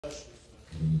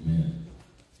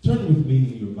Turn with me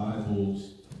in your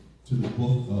Bibles to the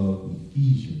book of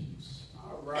Ephesians.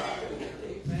 All right.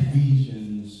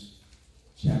 Ephesians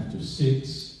chapter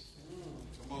 6.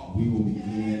 We will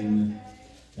begin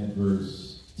at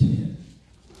verse 10.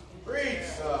 Preach,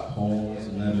 sir. Paul's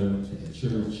letter to the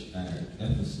church at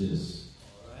Ephesus,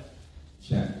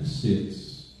 chapter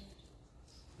 6.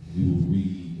 We will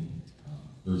read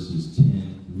verses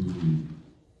 10 through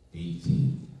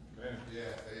 18. Amen.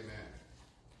 Yes, amen.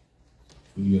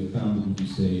 When you have found it, would you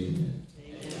say amen?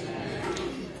 Amen.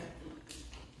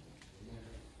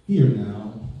 Hear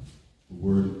now the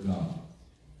word of God.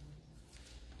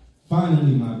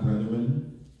 Finally, my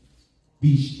brethren,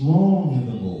 be strong in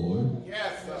the Lord,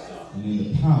 Yes, sir. and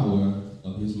in the power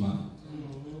of his might.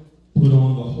 Put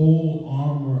on the whole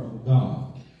armor of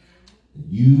God, that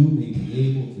you may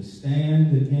be able to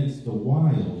stand against the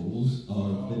wiles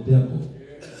of the devil.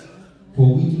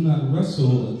 For we do not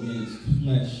wrestle against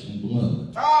flesh and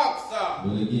blood, Talk, sir.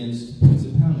 but against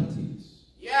principalities,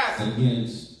 Yes.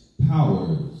 against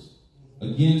powers,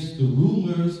 against the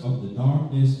rulers of the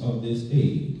darkness of this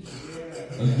age,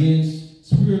 against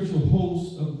spiritual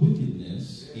hosts of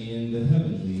wickedness in the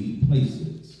heavenly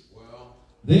places. Well,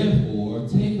 Therefore,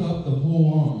 take up the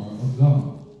whole armor of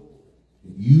God,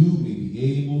 that you may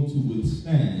be able to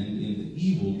withstand in the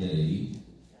evil day,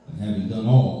 and having done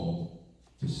all,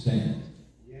 to stand.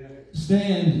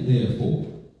 Stand, therefore,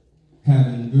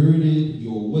 having girded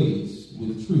your waist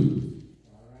with truth,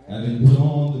 having put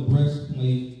on the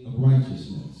breastplate of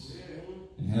righteousness,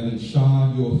 and having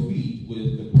shod your feet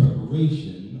with the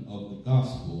preparation of the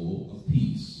gospel of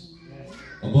peace.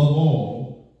 Above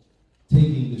all,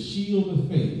 taking the shield of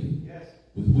faith,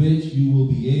 with which you will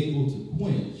be able to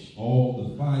quench all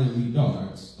the fiery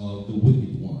darts of the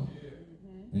wicked one,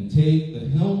 and take the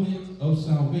helmet of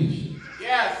salvation,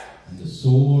 yes. and the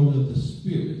sword of the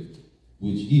Spirit,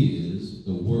 which is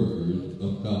the word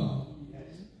of God.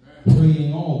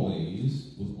 Praying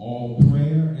always with all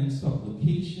prayer and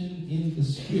supplication in the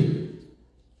Spirit,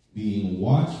 being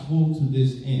watchful to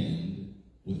this end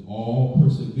with all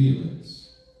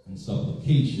perseverance and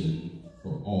supplication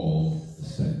for all the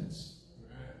saints.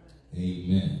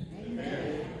 Amen.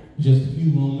 Amen. Just a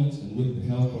few moments, and with the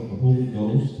help of the Holy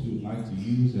Ghost, we would like to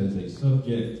use as a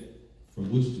subject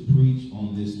from which to preach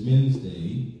on this Men's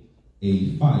Day,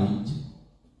 a fight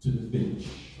to the finish.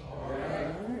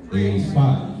 A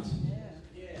fight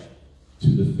to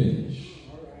the finish.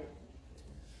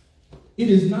 It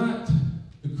is not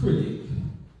the critic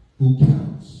who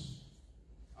counts,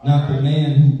 not the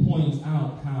man who points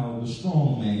out how the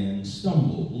strong man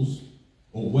stumbles,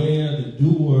 or where the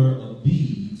doer of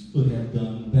deeds could have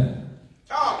done better.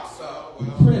 Talk, sir. The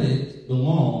Well, credit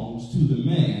belongs to the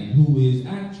man who is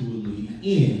actually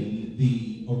in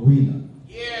the arena,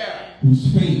 yeah.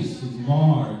 whose face is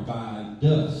marred by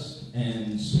dust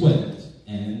and sweat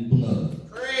and blood,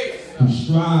 Preach, who sir.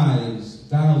 strives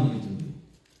valiantly,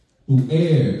 who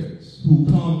errs, who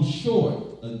comes short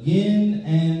again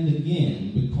and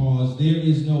again, because there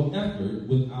is no effort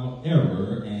without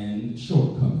error and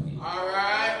shortcoming, All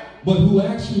right. but who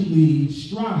actually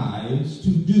strives to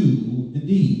do the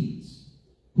deeds,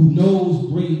 who knows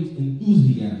great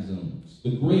enthusiasms,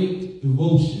 the great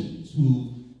devotions, who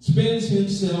spends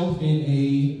himself in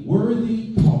a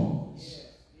worthy cause,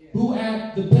 who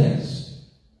at the best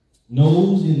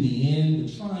knows in the end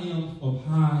the triumph of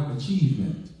high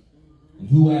achievement, and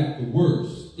who at the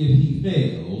worst, if he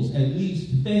fails, at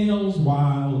least fails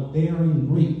while daring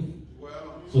greatly,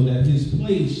 Well, so that his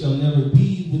place shall never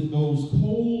be with those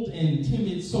cold and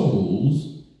timid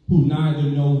souls who neither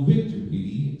know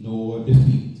victory nor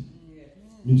defeat.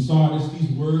 In Sardis, these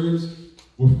words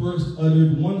were first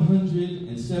uttered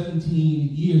 117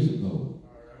 years ago.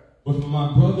 But for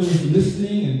my brothers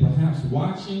listening and perhaps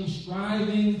watching,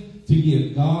 striving to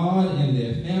give God and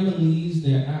their families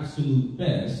their absolute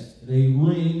best, they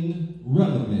ring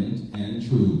relevant and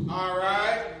true. all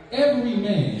right. Every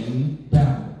man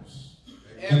battles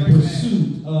in Every man.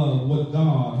 pursuit of what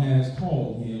God has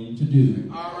called him to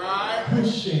do, All right.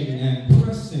 pushing and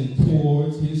pressing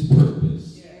towards his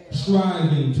purpose,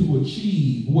 striving to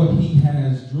achieve what he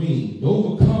has dreamed,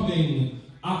 overcoming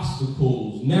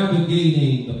obstacles,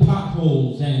 navigating the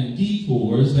potholes and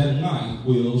detours that life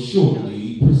will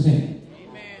surely present.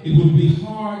 It would be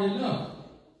hard enough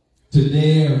to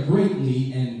dare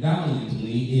greatly and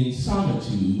valiantly in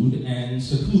solitude and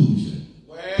seclusion,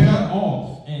 cut Well,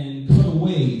 off and cut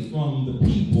away from the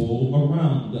people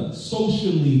around us,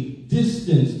 socially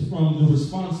distanced from the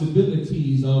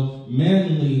responsibilities of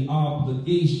manly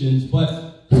obligations,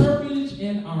 but courage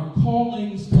and our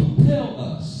callings compel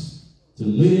us to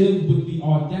live with the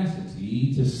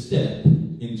audacity to step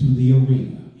into the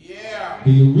arena.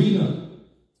 The arena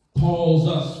calls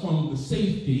us from the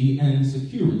safety and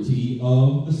security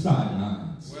of the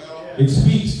sidelines. It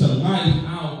speaks to life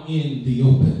out in the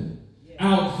open,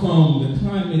 out from the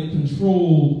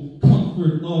climate-controlled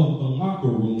comfort of the locker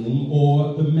room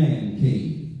or the man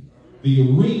cave.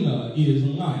 The arena is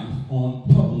life on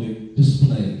public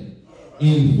display,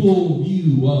 in full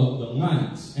view of the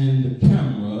lights and the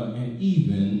camera and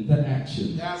even the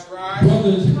action. That's right.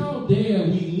 Brothers, how dare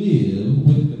we live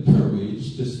with the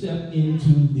courage to step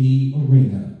into the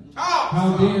arena?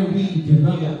 How dare we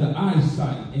develop the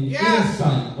eyesight and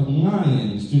insight of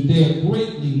lions to dare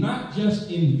greatly, not just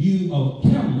in view of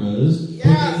cameras,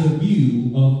 but in the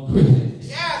view of critics.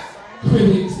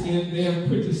 Critics and their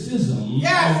criticism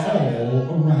are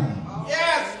all around.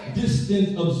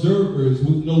 Distant observers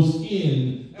with no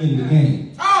skin in the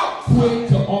game. Quick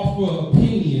to offer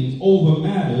opinions over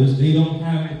matters they don't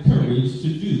have the courage to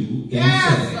do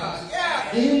themselves.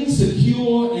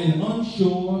 Insecure and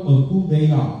unsure of who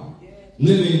they are.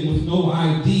 Living with no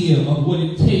idea of what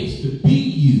it takes to be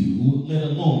you, let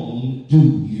alone do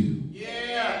you.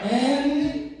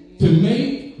 And to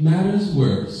make matters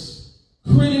worse,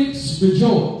 critics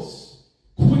rejoice.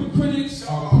 Critics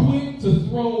are quick to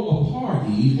throw a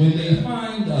party when they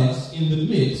find us in the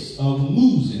midst of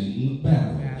losing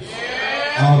battle.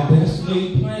 Our best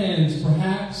laid plans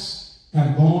perhaps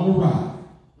have gone awry.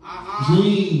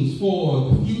 Dreams for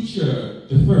the future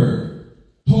deferred.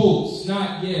 Hopes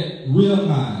not yet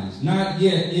realized, not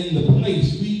yet in the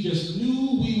place we just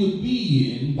knew we would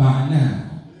be in by now.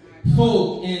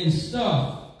 Folk and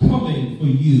stuff coming for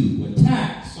you.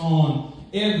 Attacks on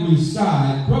every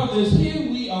side. Brothers,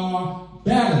 here we are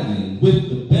battling with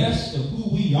the best of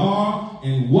who we are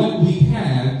and what we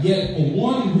have, yet for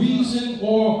one reason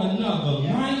or another,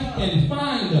 life can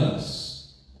find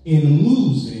us in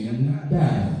losing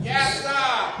battles.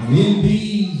 And in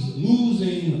these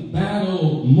losing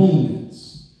battle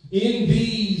moments, in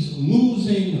these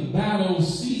losing battle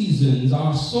seasons,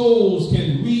 our souls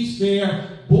can reach their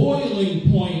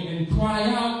boiling point and cry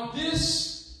out,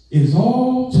 this is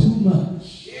all too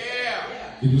much.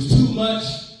 It was too much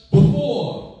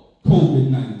before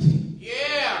COVID-19.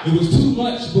 It was too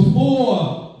much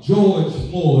before George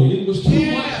Floyd. It was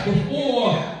too much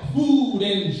before food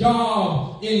and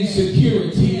job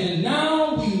insecurity. And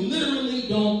now we literally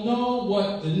don't know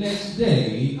what the next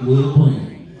day will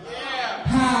bring.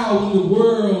 How in the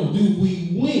world do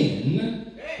we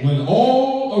win when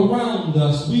all around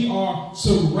us we are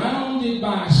surrounded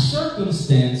by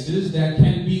circumstances that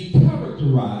can be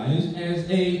characterized as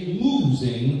a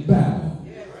losing battle?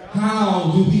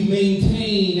 How do we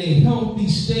maintain a healthy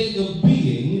state of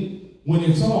being when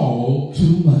it's all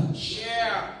too much?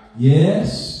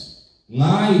 Yes,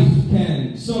 life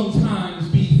can sometimes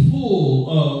be full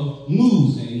of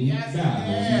losing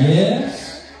battles.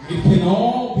 Yes, it can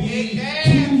all be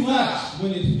too much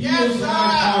when it feels like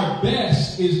our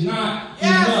best is not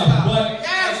enough. But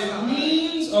as a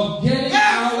means of getting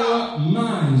our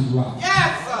minds right,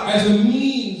 as a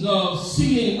means of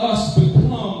seeing us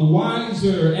become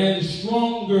wiser and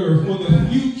stronger for the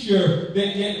future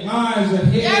that yet lies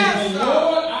ahead, the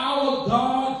Lord our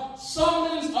God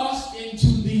summons us into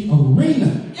the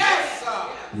arena.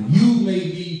 And you may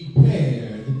be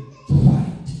prepared to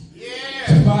fight.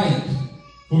 To fight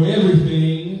for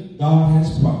everything God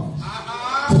has promised.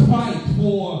 To fight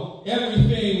for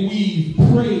everything we've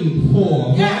prayed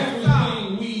for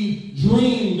everything we've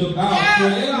dreamed about, for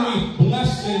every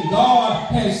blessing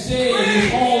God has said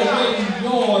is already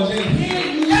yours. And here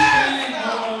you stand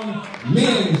on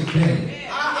Men's Day.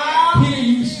 Here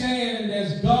you stand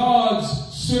as God's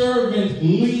servant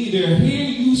leader. Here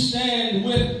you stand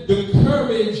with the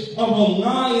courage of a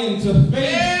lion to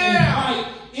face and fight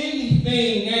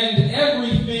anything and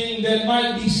everything that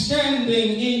might be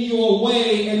standing in your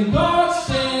way. And God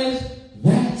says,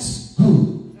 that's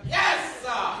good.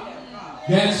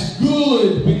 That's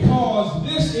good, because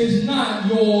this is not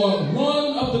your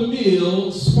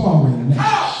run-of-the-mill sparring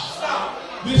match.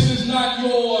 This is not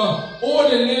your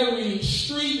ordinary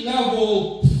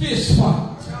street-level fist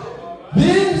fight.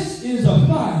 This is a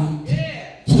fight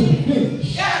to the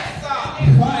finish. A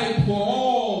fight for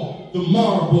all the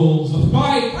marbles. A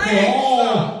fight for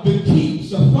all the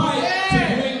keeps. A fight to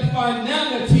bring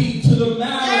finality to the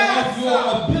matter of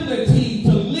your ability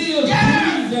to live,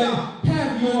 breathe, and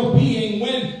have your being,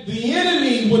 when the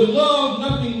enemy would love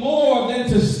nothing more than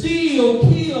to steal,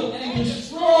 kill, and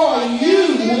destroy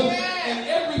you and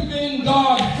everything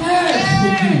God has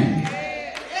for you.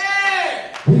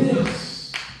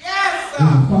 This is a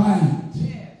fight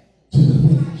to the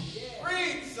finish.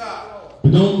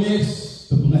 But don't miss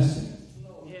the blessing.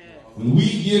 when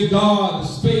we give God the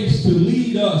space to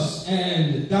lead us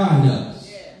and guide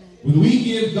us, when we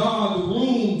give God the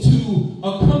room to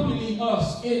accompany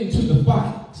us into the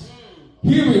fight,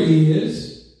 here it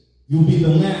is, you'll be the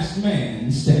last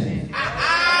man standing.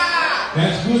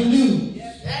 That's good news.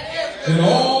 That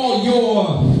all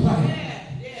your fighting,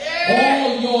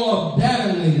 all your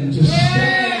battling to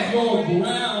stand your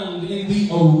ground in the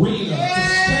arena, to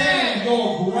stand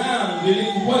your ground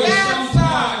in what is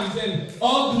sometimes an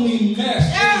ugly mess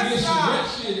in this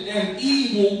wretched and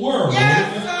evil world,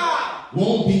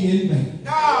 won't be in vain.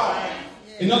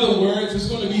 In other words, it's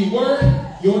going to be worth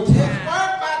your time.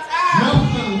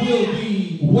 Nothing will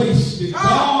be wasted.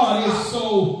 God is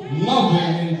so loving,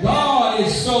 and God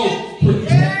is so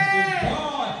protective.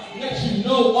 God lets you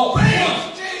know up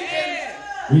front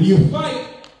when you fight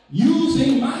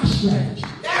using my strategy.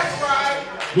 That's right.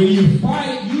 When you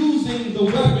fight using the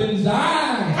weapons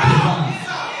I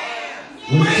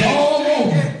provide. When it's all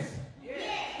over,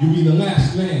 you'll be the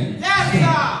last man. That's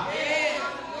right.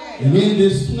 And in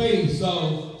this place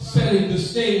of setting the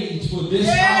stage for this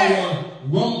our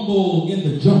rumble in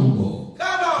the jungle,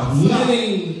 of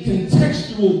laying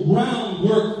contextual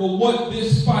groundwork for what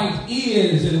this fight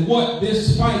is and what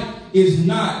this fight is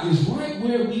not, is right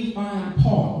where we find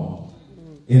Paul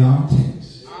in our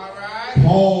text. All right.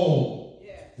 Paul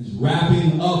is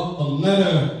wrapping up a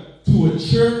letter to a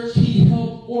church he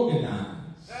helped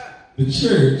organize, the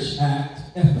church at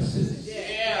Ephesus.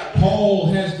 Paul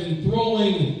has been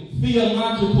throwing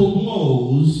theological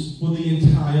blows for the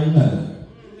entire letter.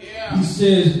 He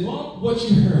says, mark what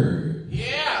you heard.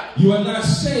 You are not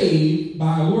saved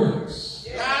by works,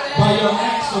 by your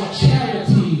acts of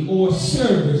charity or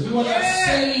service. You are not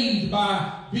saved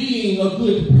by being a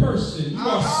good person. You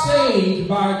are saved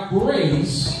by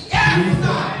grace through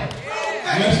faith.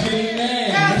 Lest any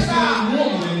man, lest any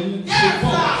woman should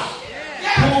boast.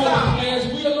 Paul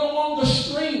declares we are no longer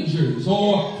strangers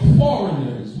or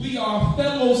foreigners. We are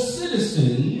fellow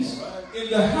citizens in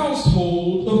the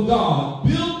household of God,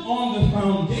 built on the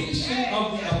foundation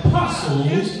of the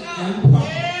apostles and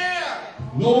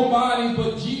prophets. Nobody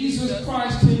but Jesus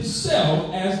Christ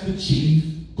himself as the chief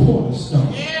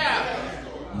cornerstone.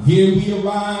 Here we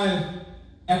arrive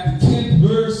at the 10th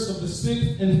verse of the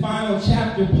 6th and final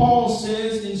chapter. Paul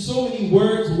says in so many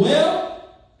words,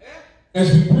 well,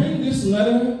 as we bring this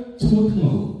letter to a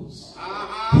close,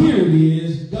 here it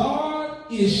is,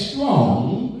 God is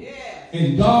strong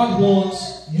and God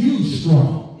wants you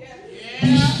strong.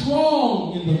 Be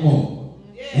strong in the Lord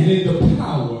and in the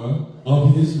power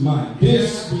of his might.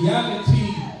 This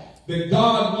reality that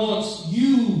God wants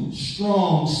you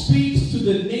strong speaks to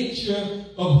the nature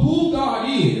of who God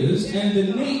is and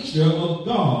the nature of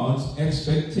God's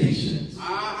expectations.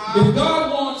 If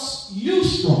God wants you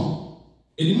strong,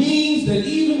 it means that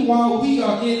even while we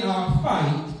are in our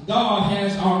fight, God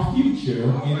has our future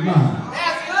in mind.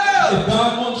 If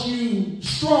God wants you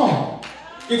strong,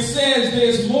 it says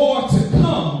there's more to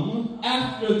come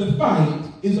after the fight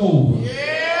is over.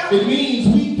 It means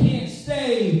we can't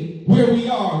stay where we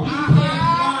are. We can't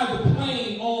fly the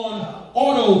plane on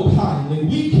autopilot.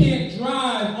 We can't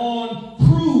drive on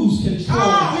cruise control.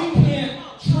 We can't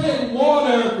tread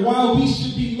water while we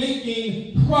should be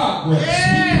making progress. We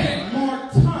can't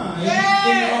mark time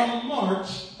in our march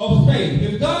of faith.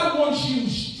 If God wants you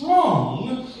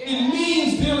strong, it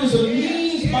means there is a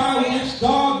means by which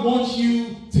God wants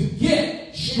you to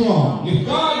get strong. If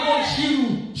God wants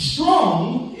you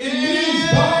strong, it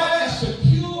means God is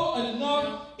secure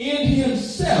enough in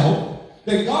himself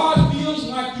that God feels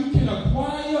like you can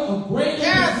acquire a greater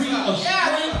degree of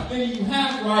strength than you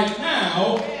have right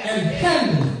now and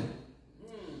handle it.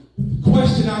 The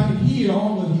question I can hear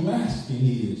all of you asking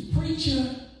is,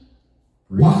 preacher,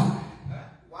 why?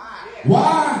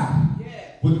 Why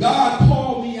would God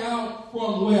call me out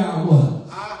from where I was?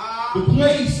 The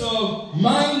place of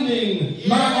minding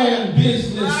my own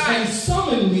business and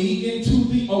summon me into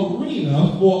the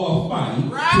arena for a fight to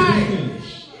be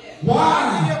finished.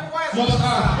 Why must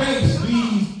I face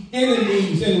these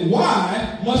enemies, and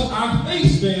why must I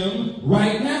face them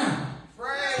right now?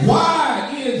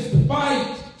 Why is the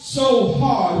fight so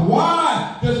hard?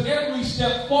 Why does every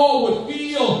step forward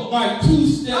feel like 2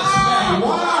 steps back?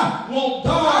 Why won't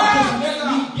God just let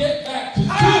me get back to doing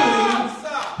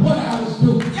what I was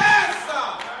doing?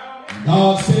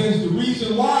 God says the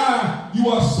reason why you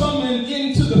are summoned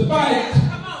into the fight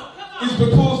is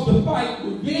because the fight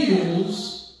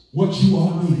reveals what you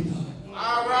are made of.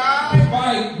 The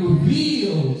fight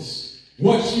reveals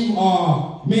what you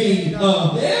are made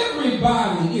of.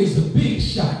 Everybody is a big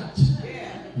shot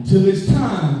until it's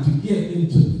time to get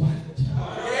into the fight.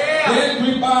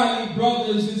 Everybody,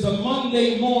 brothers Rogers is a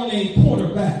Monday morning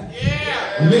quarterback.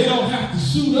 Yeah. And they don't have to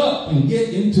suit up and get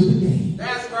into the game.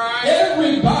 That's right.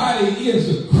 Everybody is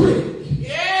a critic.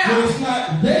 Yeah. But it's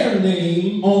not their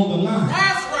name on the line.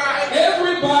 That's right.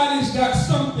 Everybody's got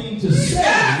something to say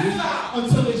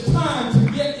until it's time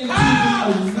to get into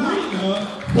the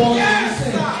arena for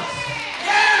themselves.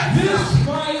 This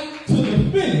fight to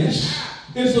the finish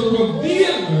is a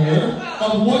revealer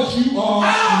of what you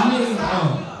are made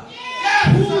of.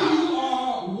 Who you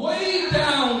are way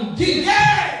down deep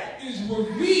is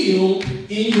revealed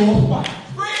in your fight.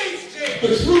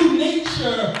 The true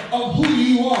nature of who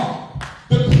you are.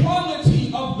 The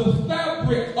quality of the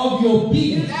fabric of your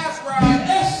being. That's The right.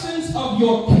 essence of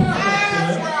your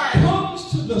character right.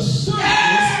 comes to the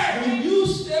surface when you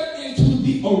step into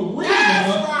the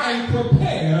arena and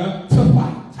prepare to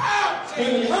fight.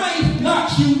 When life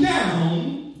knocks you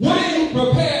down, what are you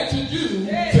prepared to do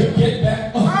to get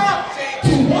back up?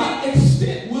 To what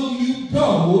extent will you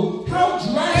go? How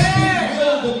drastic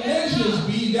will the measures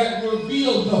be that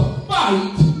reveal the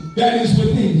fight that is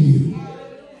within you?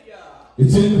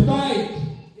 It's in the fight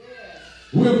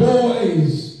where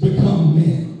boys become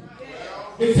men.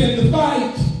 It's in the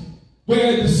fight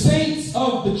where the saints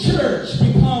of the church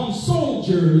become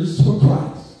soldiers for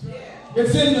Christ.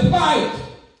 It's in the fight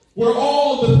where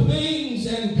all the things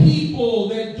and people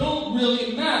that don't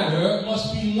really matter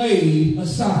must be laid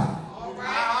aside.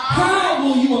 How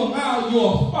will you allow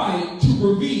your fight to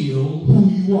reveal who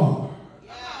you are?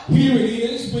 Here it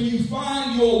is. When you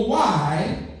find your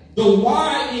why, the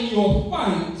why in your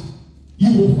fight,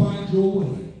 you will find your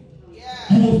way.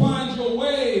 You will find your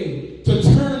way to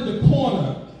turn the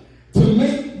corner, to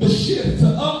make the shift, to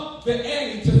up the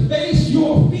ante, to face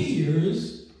your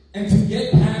fears, and to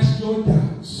get past your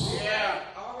doubts.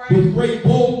 With great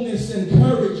boldness and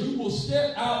courage, you will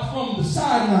step out from the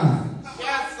sidelines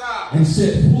and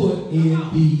set foot in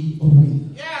the arena.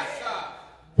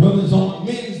 Brothers, on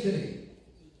Wednesday,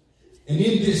 and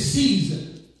in this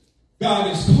season,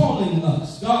 God is calling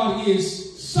us. God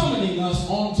is summoning us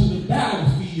onto the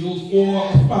battlefield for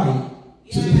a fight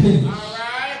to the finish.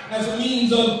 As a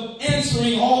means of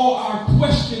answering all our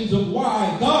questions of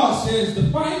why, God says the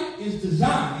fight is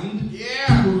designed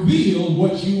to reveal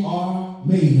what you are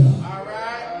made of.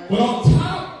 But on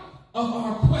top of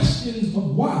our questions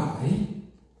of why,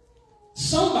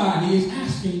 somebody is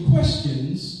asking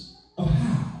questions of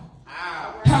how.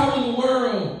 How in the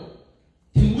world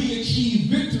can we achieve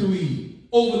victory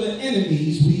over the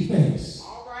enemies we face?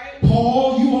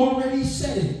 Paul, you already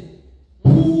said it.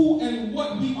 Who and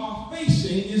what we are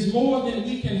facing is more than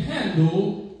we can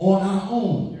handle on our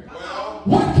own.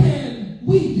 What can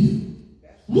we do?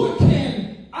 What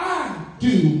can I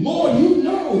do? Lord, you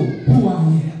know who I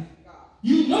am.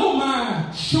 You know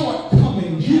my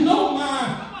shortcomings. You know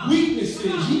my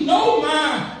weaknesses. You know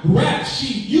my rap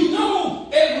sheet. You know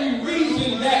every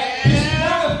reason that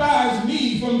disqualifies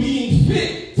me from being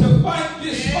fit to fight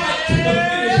this fight to the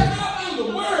finish. How in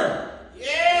the world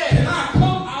can I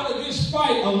come out of this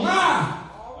fight alive,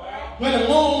 let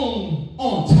alone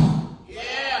on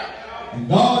top? And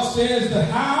God says the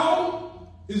how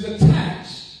is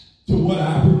attached to what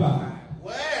I provide.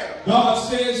 God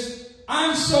says,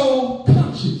 I'm so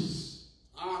conscious.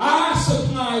 I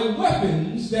supply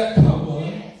weapons that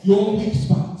cover your weak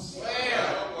spots.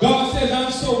 God says,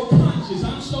 I'm so conscious.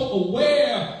 I'm so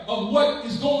aware of what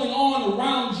is going on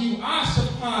around you. I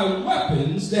supply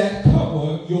weapons that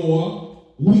cover your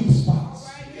weak spots.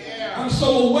 I'm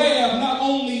so aware of not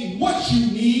only what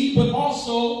you need, but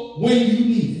also when you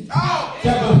need it.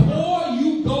 That before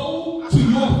you go to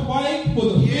your fight for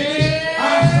the finish,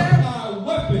 I supply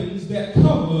weapons that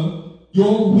cover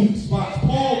your weak spots.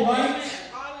 Paul writes,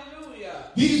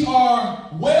 these are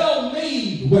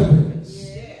well-made weapons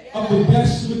of the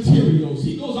best materials.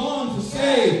 He goes on to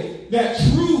say that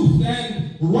truth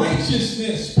and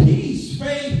righteousness, peace,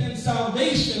 faith, and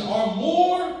salvation are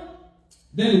more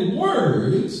than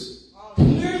words,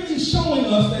 clearly showing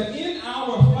us that in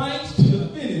our fights to the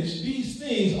finish, these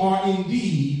things are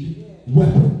indeed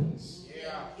weapons.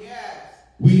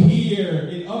 We hear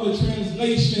in other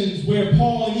translations where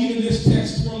Paul, and even this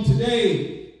text from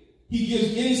today, he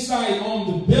gives insight on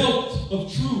the belt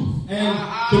of truth and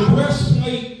the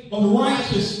breastplate of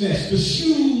righteousness, the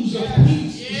shoes of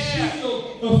peace, the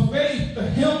shield of faith, the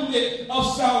helmet of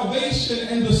salvation,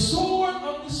 and the sword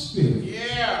of the Spirit,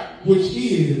 which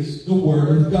is the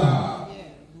Word of God.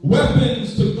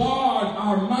 Weapons to guard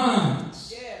our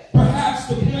minds. Perhaps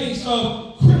the place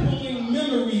of crippling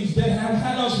memories that have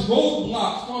had us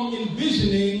roadblocks from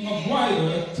envisioning a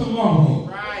brighter tomorrow.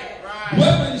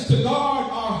 Weapons to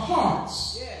guard our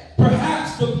hearts.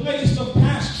 Perhaps the place of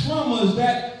past traumas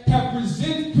that have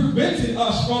presented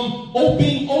from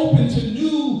being open to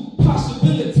new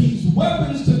possibilities,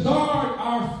 weapons to guard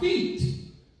our feet,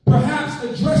 perhaps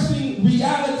addressing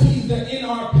realities that in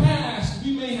our past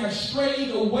we may have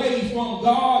strayed away from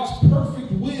God's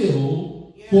perfect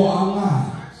will for our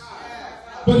lives.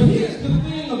 But here's the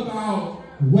thing about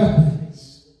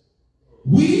weapons.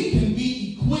 We can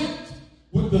be equipped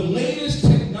with the latest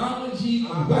technology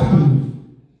of weaponry,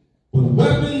 but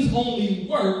weapons only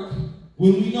work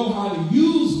when we know how to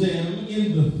use them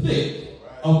in the thick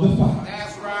of the fight.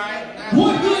 That's right.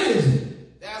 What good is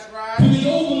it? That's right. To be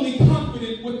overly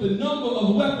confident with the number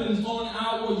of weapons on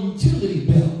our utility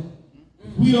belt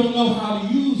if we don't know how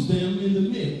to use them in the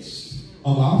midst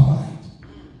of our fight?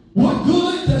 What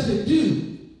good does it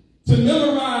do to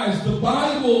memorize the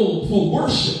Bible for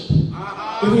worship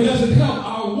if it doesn't help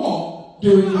our walk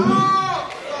during the week?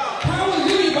 How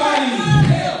is anybody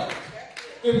helped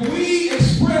if we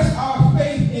express our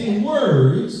faith in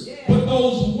words, but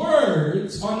those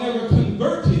words are never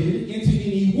converted into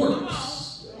any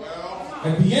works?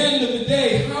 At the end of the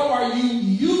day, how are you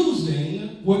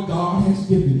using what God has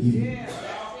given you?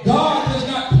 God does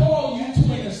not call you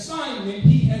to an assignment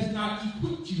He has not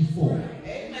equipped you for.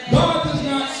 God does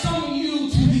not summon you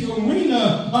to the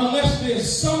arena unless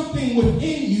there's something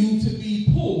within you to be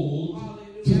pulled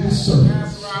to the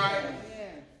surface.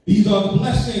 These are the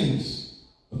blessings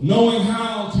of knowing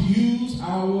how to use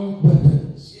our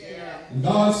weapons. And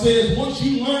God says once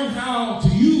you learn how to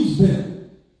use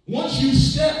them, once you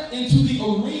step into the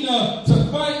arena to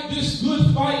fight this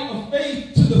good fight of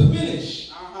faith to the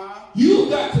finish, you've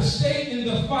got to stay in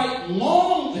the fight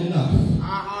long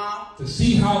enough to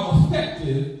see how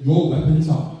effective your weapons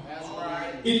are.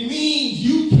 It means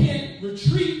you can't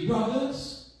retreat,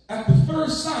 brothers, at the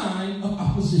first sign of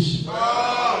opposition.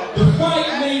 The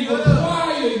fight may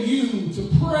require you to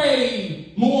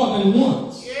pray more than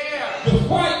once. The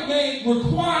fight may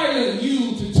require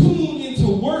you to tune into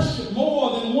worship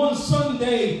more than one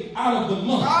Sunday out of the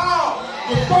month.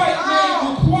 The fight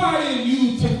may require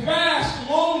you to fast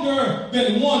longer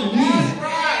than one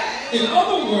week. In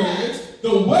other words,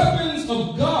 the weapons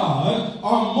of God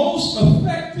are most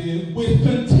effective with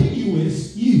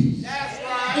continuous use.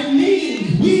 It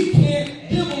means we can't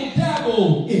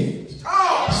dibble-dabble in it.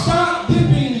 Stop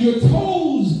dipping your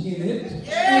toes in it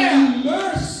and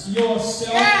immerse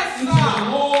yourself into the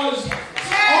Lord's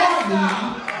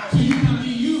army so you can be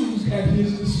used at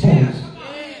His disposal.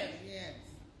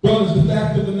 Brothers, the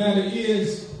fact of the matter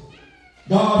is,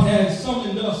 God has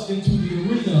summoned us into the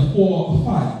arena for a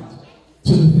fight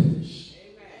to the finish.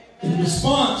 In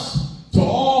response to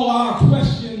all our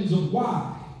questions of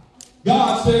why,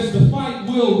 God says the fight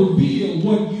will reveal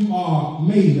what you are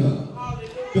made of.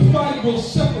 The fight will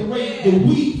separate the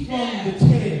wheat from the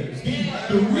tares,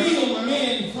 the real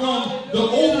men from the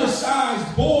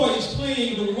oversized boys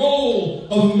playing the role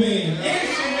of men,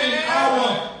 answering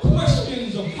our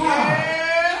questions of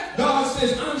how. God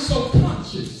says, I'm so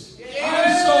conscious.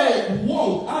 I'm so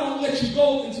woke. I don't let you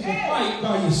go into the fight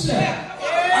by yourself.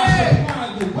 I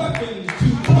supply the weapons to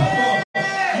cover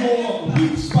your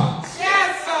weak spots.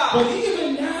 But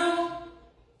even now,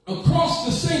 across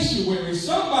the sanctuary,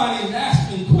 somebody is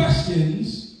asking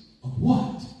questions of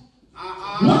what?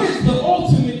 What is the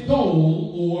ultimate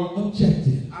goal or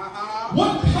objective?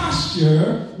 What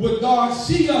posture would God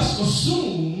see us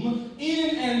assume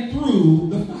in and through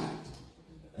the fight?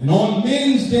 And on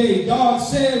Men's Day, God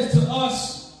says to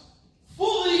us,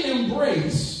 fully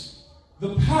embrace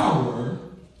the power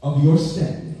of your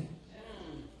standing.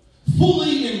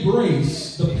 Fully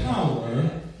embrace the power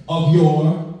of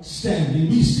your standing.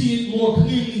 We see it more clearly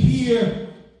here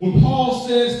when Paul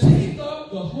says, take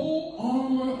up the whole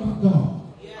armor of God,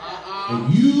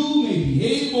 and you may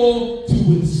be able to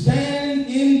withstand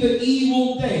in the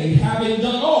evil day, having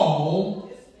done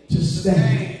all to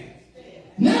stand.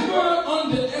 Never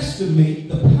underestimate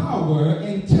the power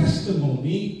and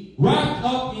testimony wrapped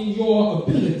up in your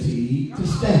ability to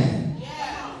stand.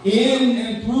 In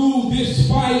and through this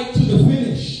fight to the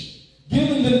finish,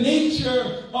 given the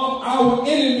nature of our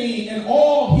enemy and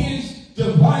all his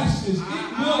devices,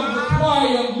 it will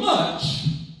require much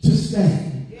to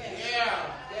stand.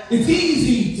 It's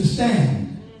easy to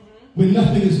stand when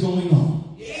nothing is going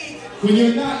on. When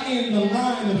you're not in the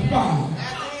line of fire.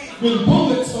 When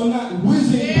bullets are not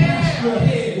whizzing past your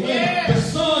head. When the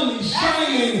sun is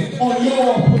shining on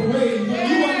your parade. When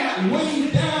you are not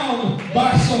weighed down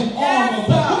by some armor.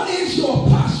 But what is your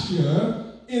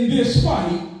posture in this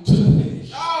fight to the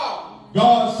finish?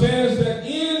 God says that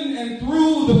in and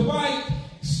through the fight,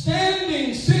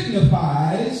 standing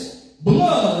signifies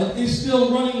blood is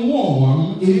still running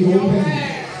warm in your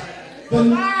veins. The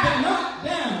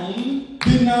knockdown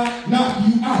did not knock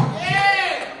you out.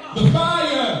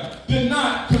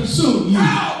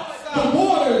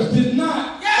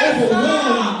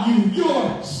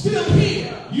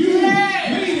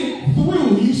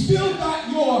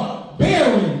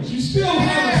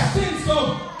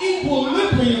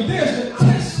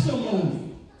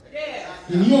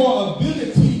 in your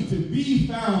ability to be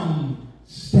found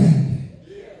standing.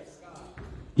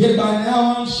 Yet by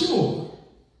now I'm sure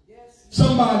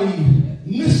somebody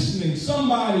listening,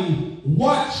 somebody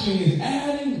watching is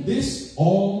adding this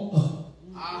all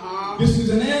up. This is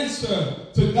an answer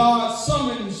to God's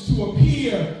summons to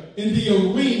appear in the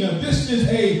arena. This is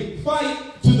a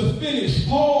fight to the finish.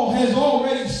 Paul has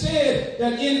already said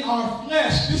that in our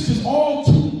flesh, this is all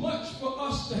too much for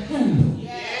us to handle.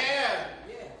 Yeah.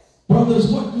 Brothers,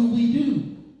 what do we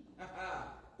do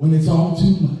when it's all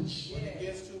too much?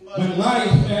 It's too much. When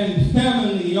life and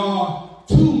family are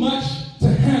too much to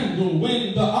handle,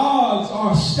 when the odds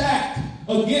are stacked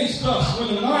against us,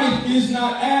 when life is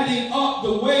not adding up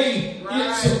the way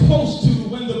it's supposed to,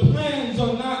 when the plans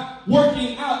are not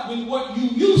working out with what you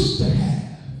used to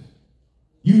have,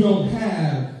 you don't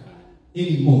have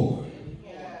anymore.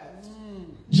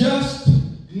 Just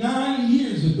 9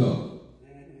 years ago,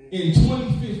 in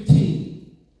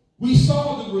 2015, we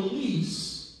saw the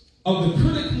release of the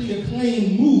critically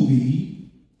acclaimed movie,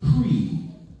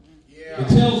 Creed. It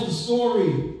tells the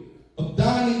story of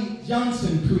Donnie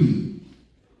Johnson Creed,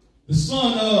 the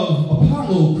son of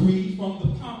Apollo Creed from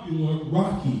the popular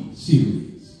Rocky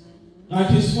series. Like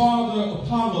his father,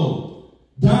 Apollo,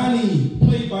 Donnie,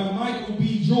 played by Michael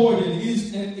B. Jordan,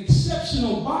 is an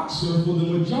exceptional boxer for the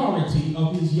majority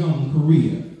of his young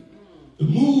career. The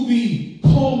movie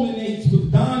culminates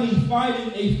with Donnie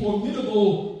fighting a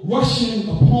formidable Russian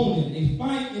opponent, a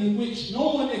fight in which no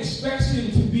one expects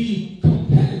him to be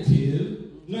competitive,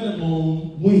 let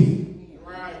alone win.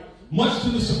 Much to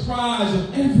the surprise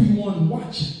of everyone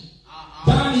watching,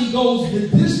 Donnie goes the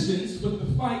distance with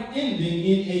the fight ending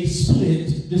in a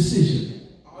split decision.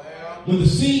 When the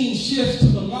scene shifts to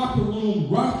the locker room,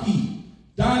 Rocky,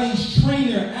 Donnie's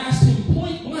trainer, asks him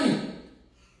point blank,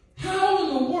 how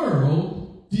in the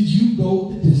world did you go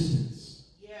the distance?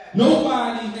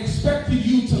 Nobody expected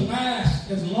you to last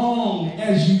as long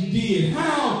as you did.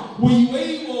 How were you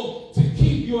able to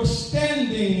keep your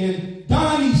standing? And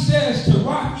Donnie says to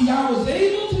Rocky, I was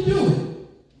able to do it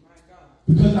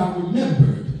because I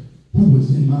remembered who was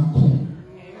in my corner.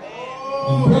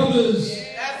 And brothers,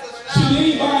 should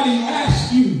anybody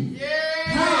ask you,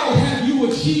 how have you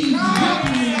achieved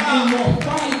victory in your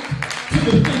fight to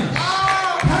the finish?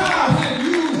 How have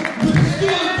you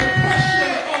withstood the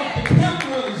pressure of the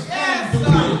cameras and the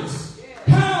critics?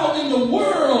 How in the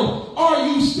world are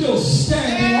you still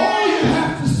standing? All you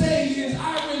have to say is, I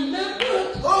remember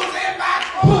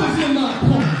who's in my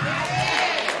corner.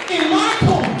 In my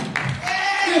corner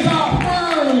is our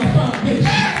firm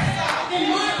foundation. In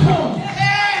my corner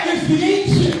is the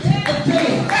ancient of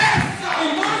days.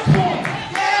 In my corner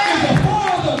is a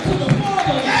father to the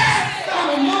fatherless and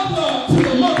a mother to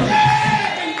the motherless.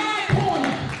 In my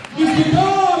corner is the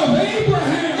God of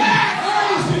Abraham,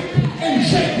 Isaac, and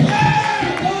Jacob.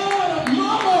 The God of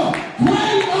mama,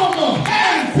 grandmama,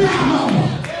 and big mama.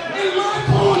 In my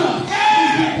corner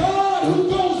is the God who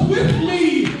goes with me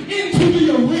into the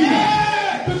arena.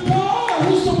 The God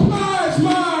who supplies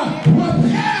my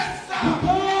weapons. The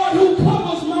God who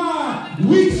covers my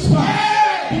weak spot.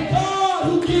 The God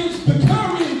who gives the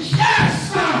courage to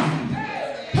stand.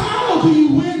 How do you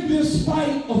win this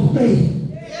fight of faith?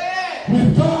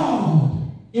 With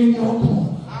God in your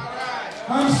corner.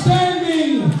 I'm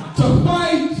standing to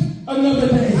fight another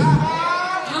day.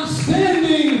 I'm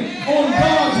standing on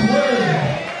God's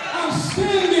word. I'm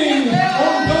standing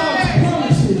on God's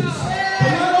promises.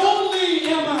 But not only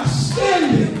am I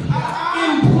standing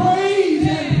in praise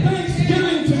and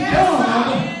thanksgiving to God,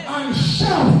 I'm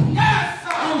shouting.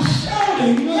 I'm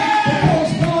shouting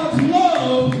because God's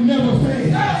love never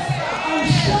fails. I'm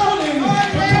shouting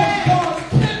because God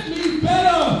kept me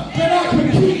better than I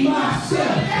could keep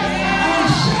myself. I'm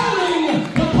shouting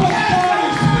because God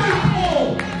is faithful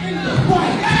in the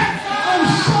fight. I'm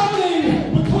shouting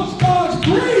because God's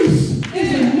grace is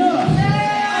enough.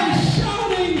 I'm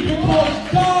shouting because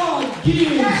God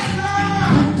gives